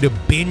waiting for you to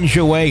binge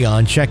away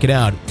on. Check it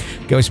out.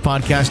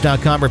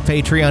 Ghostpodcast.com or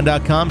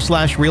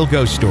patreon.com/Real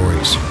Ghost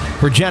Stories.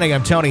 For Jenny,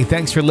 I'm Tony.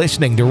 Thanks for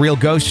listening to Real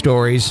Ghost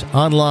Stories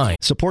Online.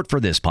 Support for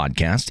this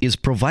podcast is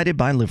provided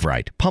by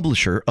LiveRight,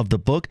 publisher of the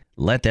book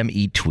Let Them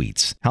Eat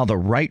Tweets: How the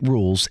Right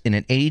Rules in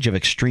an Age of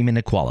Extreme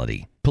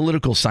Inequality.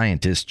 Political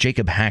scientists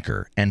Jacob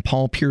Hacker and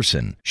Paul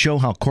Pearson show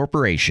how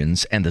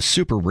corporations and the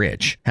super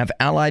rich have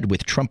allied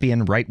with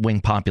Trumpian right-wing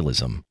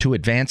populism to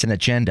advance an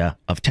agenda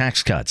of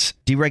tax cuts,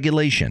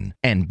 deregulation,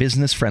 and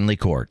business-friendly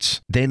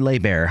courts. They lay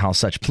bare how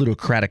such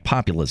plutocratic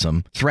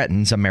populism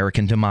threatens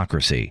American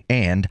democracy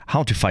and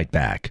how to fight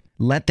back.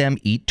 Let Them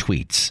Eat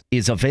Tweets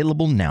is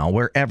available now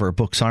wherever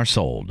books are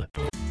sold.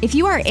 If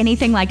you are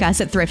anything like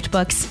us at Thrift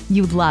Books,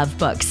 you love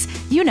books.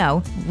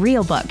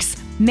 Real books.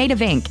 Made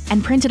of ink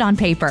and printed on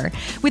paper.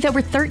 With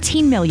over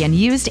 13 million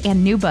used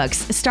and new books,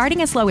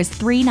 starting as low as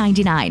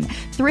 $3.99,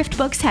 Thrift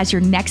Books has your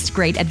next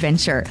great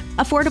adventure,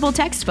 affordable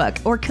textbook,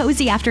 or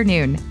cozy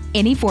afternoon.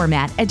 Any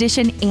format,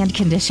 edition, and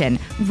condition,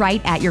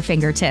 right at your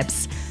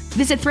fingertips.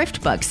 Visit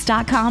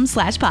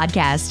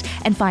thriftbooks.com/podcast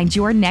and find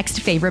your next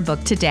favorite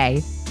book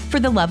today. For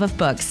the love of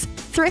books,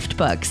 Thrift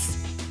Books.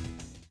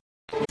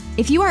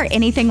 If you are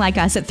anything like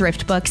us at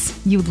Thrift Books,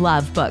 you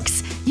love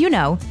books. You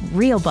know,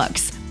 real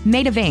books,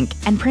 made of ink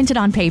and printed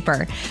on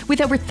paper.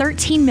 With over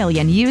 13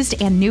 million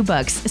used and new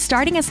books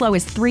starting as low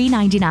as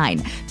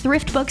 $3.99,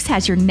 Thrift Books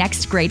has your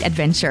next great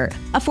adventure,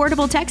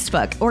 affordable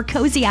textbook, or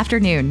cozy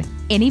afternoon.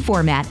 Any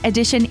format,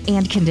 edition,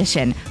 and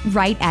condition,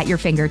 right at your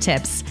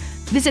fingertips.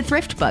 Visit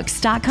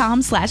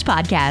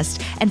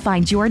thriftbooks.com/podcast and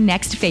find your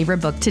next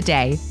favorite book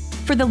today.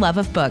 For the love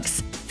of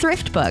books,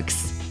 Thrift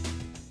Books.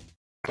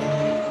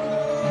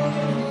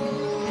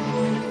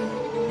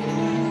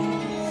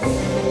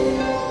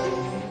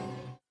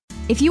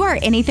 If you are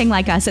anything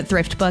like us at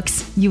Thrift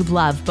Books, you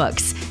love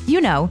books. You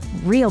know,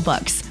 real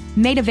books,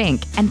 made of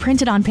ink and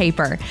printed on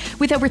paper.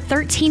 With over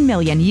 13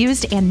 million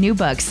used and new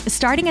books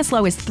starting as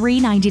low as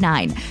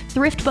 $3.99,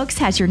 Thrift Books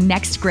has your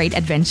next great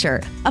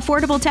adventure,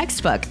 affordable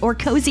textbook, or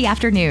cozy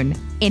afternoon.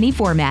 Any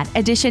format,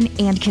 edition,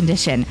 and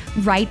condition,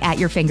 right at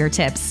your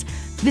fingertips.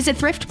 Visit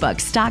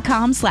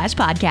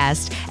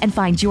thriftbooks.com/podcast and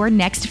find your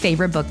next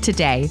favorite book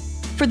today.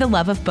 For the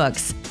love of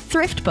books,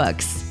 Thrift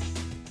Books.